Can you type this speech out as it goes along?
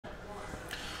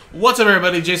What's up,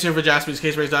 everybody? Jason here for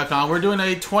JaspysCaseBreaks.com. We're doing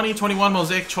a 2021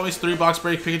 Mosaic Choice 3-box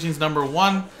break, packaging's number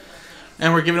 1,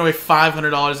 and we're giving away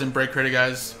 $500 in break credit,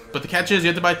 guys. But the catch is you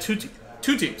have to buy two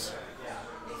teams.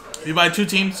 If you buy 2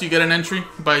 teams, you get an entry.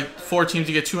 You buy 4 teams,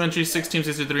 you get 2 entries. 6 teams,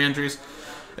 you get 3 entries,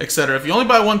 etc. If you only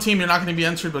buy 1 team, you're not going to be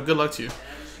entered, but good luck to you.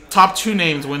 Top 2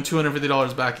 names win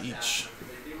 $250 back each.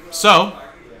 So,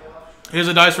 here's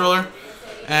a dice roller.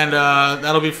 And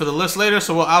that'll be for the list later,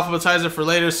 so we'll alphabetize it for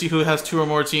later, see who has 2 or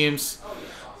more teams.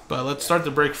 But let's start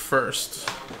the break first.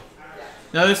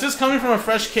 Now, this is coming from a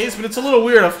fresh case, but it's a little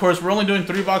weird, of course. We're only doing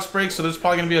 3-box breaks, so there's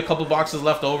probably going to be a couple boxes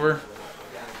left over.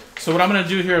 So what I'm going to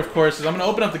do here, of course, is I'm going to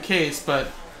open up the case, but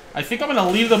I think I'm going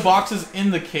to leave the boxes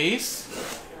in the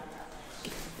case.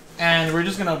 And we're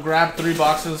just going to grab 3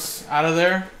 boxes out of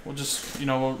there. We'll just,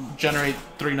 we'll generate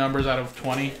 3 numbers out of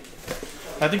 20.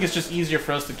 I think it's just easier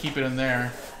for us to keep it in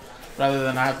there rather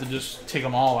than I have to just take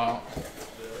them all out.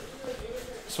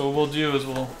 So what we'll do is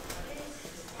we'll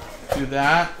do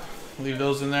that, leave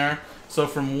those in there. So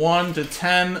from 1 to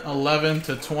 10, 11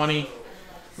 to 20,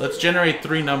 let's generate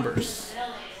 3 numbers. So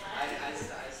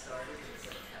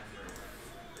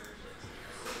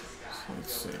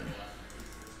let's see.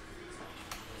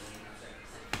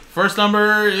 First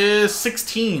number is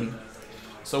 16.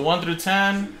 So 1 through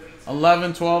 10.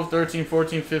 11, 12, 13,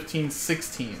 14, 15,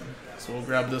 16. So we'll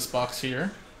grab this box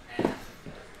here.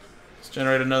 Let's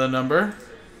generate another number.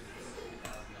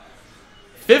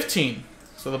 15.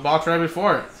 So the box right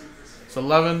before it. It's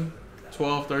 11,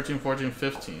 12, 13, 14,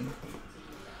 15.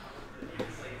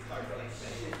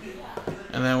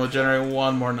 And then we'll generate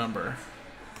 1 more number.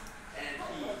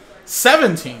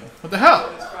 17. What the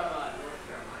hell?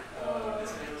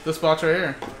 This box right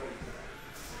here.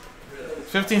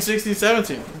 15, 16,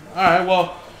 17. Alright,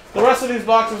 well, the rest of these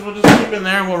boxes we'll just keep in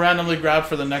there and we'll randomly grab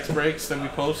for the next breaks that we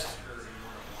post.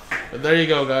 But there you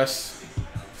go, guys.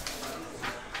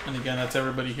 And again, that's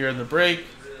everybody here in the break.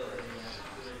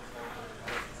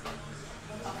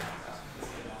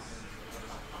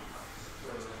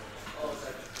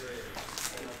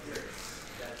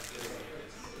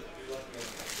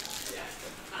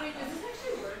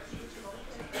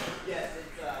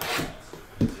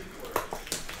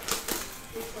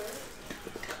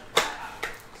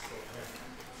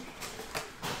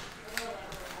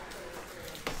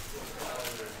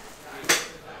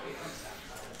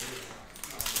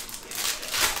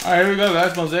 Alright, here we go,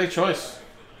 guys. Mosaic Choice.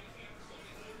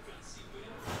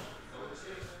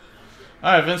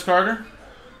 Alright, Vince Carter.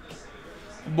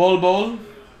 Bol.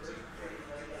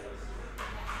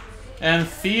 And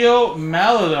Theo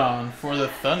Maledon for the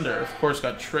Thunder. Of course,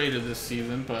 got traded this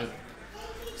season, but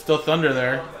still Thunder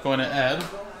there. Going to Ed.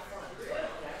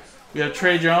 We have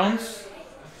Trey Jones.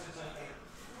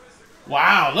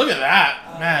 Wow, look at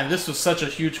that. Man, this was such a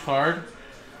huge card.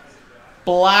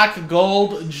 Black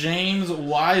Gold James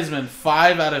Wiseman,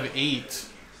 5 out of 8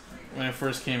 when it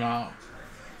first came out.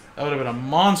 That would have been a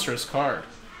monstrous card.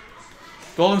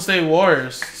 Golden State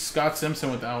Warriors, Scott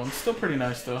Simpson with that one. Still pretty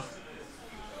nice, though.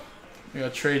 We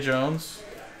got Trey Jones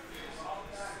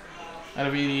out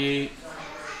of 88.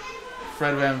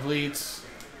 Fred VanVleet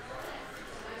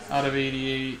out of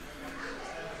 88.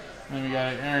 Then we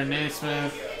got Aaron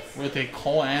Naismith with a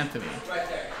Cole Anthony.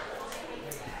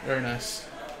 Very nice.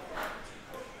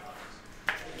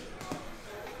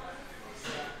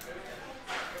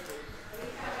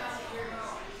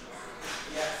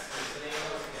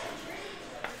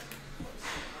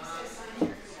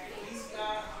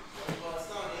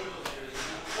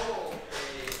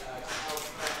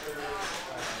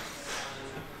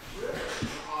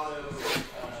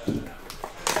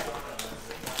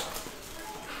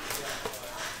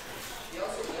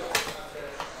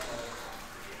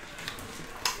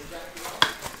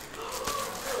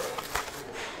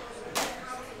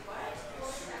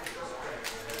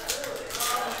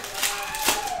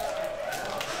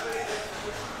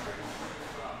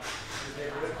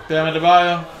 Bam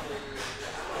Adebayo,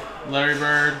 Larry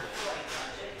Bird,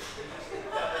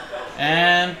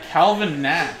 and Calvin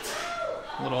Nat.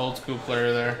 Little old school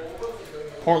player there.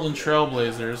 Portland Trail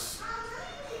Blazers.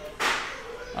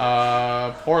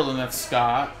 Portland, that's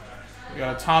Scott. We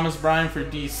got a Thomas Bryant for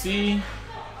DC.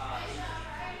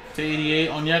 To 88.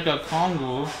 Onyeka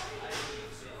Kongu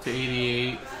to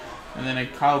 88. And then a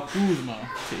Kyle Kuzma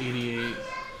to 88.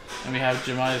 And we have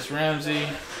Jamias Ramsey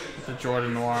with the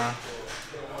Jordan Noir.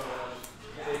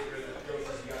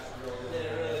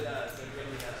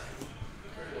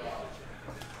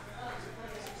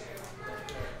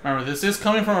 Remember, this is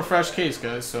coming from a fresh case,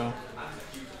 guys, so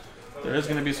there is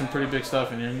going to be some pretty big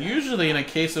stuff in here. And usually in a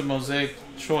case of Mosaic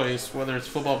Choice, whether it's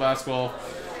football, basketball,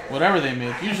 whatever they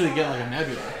make, usually get like a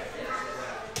nebula.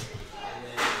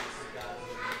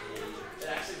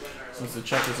 since the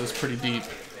checkers is pretty deep.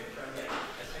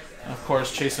 And of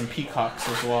course, chasing peacocks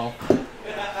as well.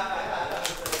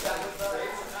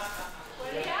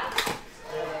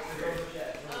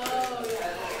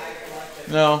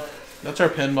 No, that's our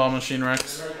pinball machine,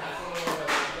 Rex.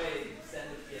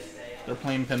 They're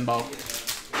playing pinball.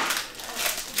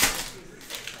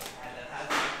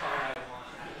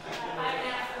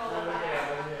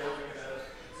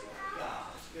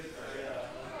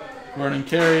 Vernon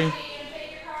Carey.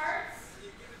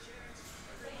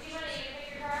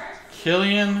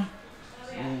 Killian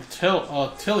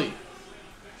Tilly.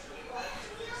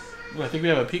 Ooh, I think we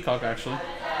have a peacock actually.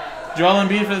 Joel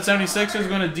Embiid for the 76ers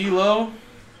going to D-Lo.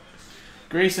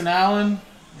 Grayson Allen.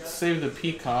 Let's save the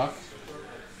peacock.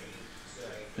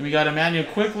 Then we got Emmanuel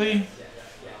Quickly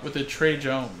with the Trey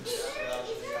Jones.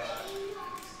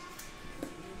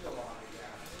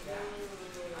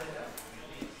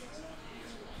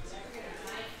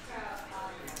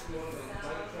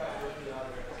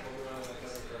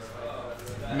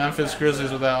 Memphis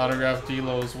Grizzlies with that autographed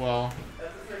D-Lo as well.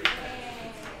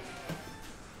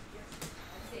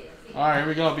 Alright, here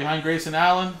we go. Behind Grayson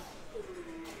Allen.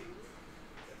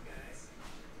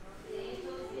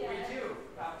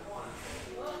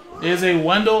 Is a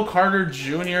Wendell Carter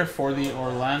Jr. for the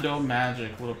Orlando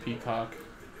Magic. Little peacock.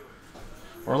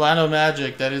 Orlando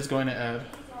Magic, that is going to Ed.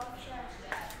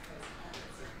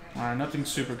 Alright, nothing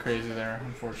super crazy there,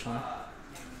 unfortunately.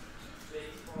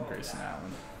 Grayson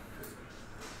Allen.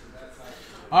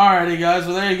 Alrighty, guys.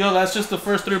 Well, there you go. That's just the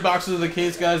first 3 boxes of the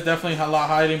case, guys. Definitely a lot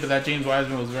hiding, but that James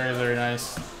Wiseman was very, very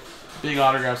nice. Big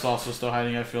autographs also still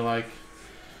hiding, I feel like.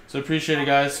 So appreciate it,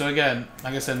 guys. So again,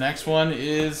 like I said, next one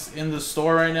is in the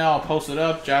store right now. I'll post it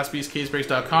up.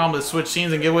 JaspysCaseBreaks.com. Let's switch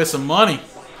scenes and give away some money.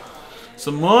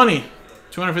 Some money.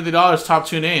 $250, top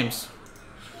 2 names.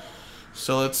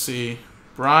 So let's see.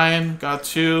 Brian got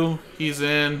 2. He's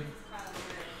in.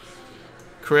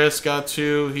 Chris got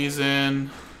 2. He's in.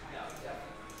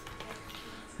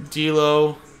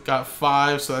 D-Lo got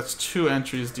 5, so that's 2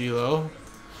 entries, D-Lo.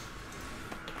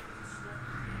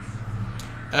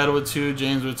 Ed with 2,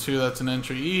 James with 2, that's an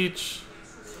entry each.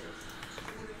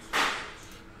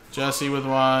 Jesse with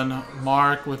 1,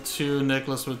 Mark with 2,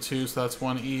 Nicholas with 2, so that's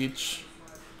 1 each.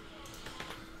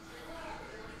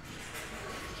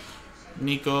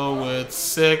 Nico with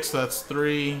 6, that's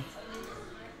 3.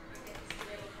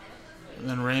 And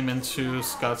then Raymond 2,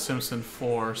 Scott Simpson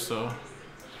 4, so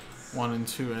 1 and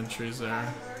 2 entries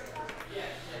there.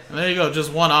 And there you go,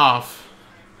 just 1 off.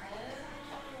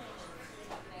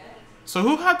 So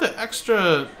who had the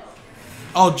extra?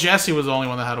 Oh, Jesse was the only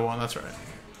one that had a 1. That's right.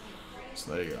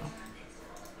 So there you go.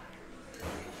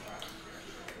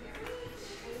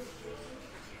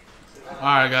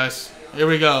 Alright, guys. Here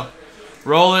we go.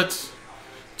 Roll it.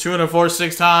 2 and a 4,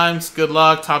 6 times. Good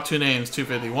luck. Top 2 names.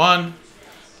 250. 1,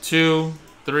 2,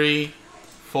 3,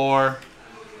 4,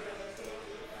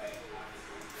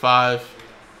 5,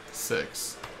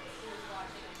 6.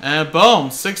 And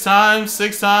boom. 6 times.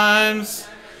 6 times.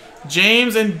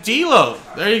 James and D-Lo.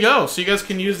 There you go. So you guys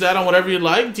can use that on whatever you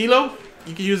like. D-Lo,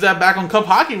 you can use that back on Cup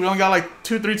Hockey. We only got like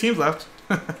 2-3 teams left.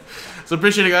 So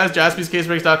appreciate it, guys.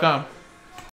 JaspysCaseBreaks.com.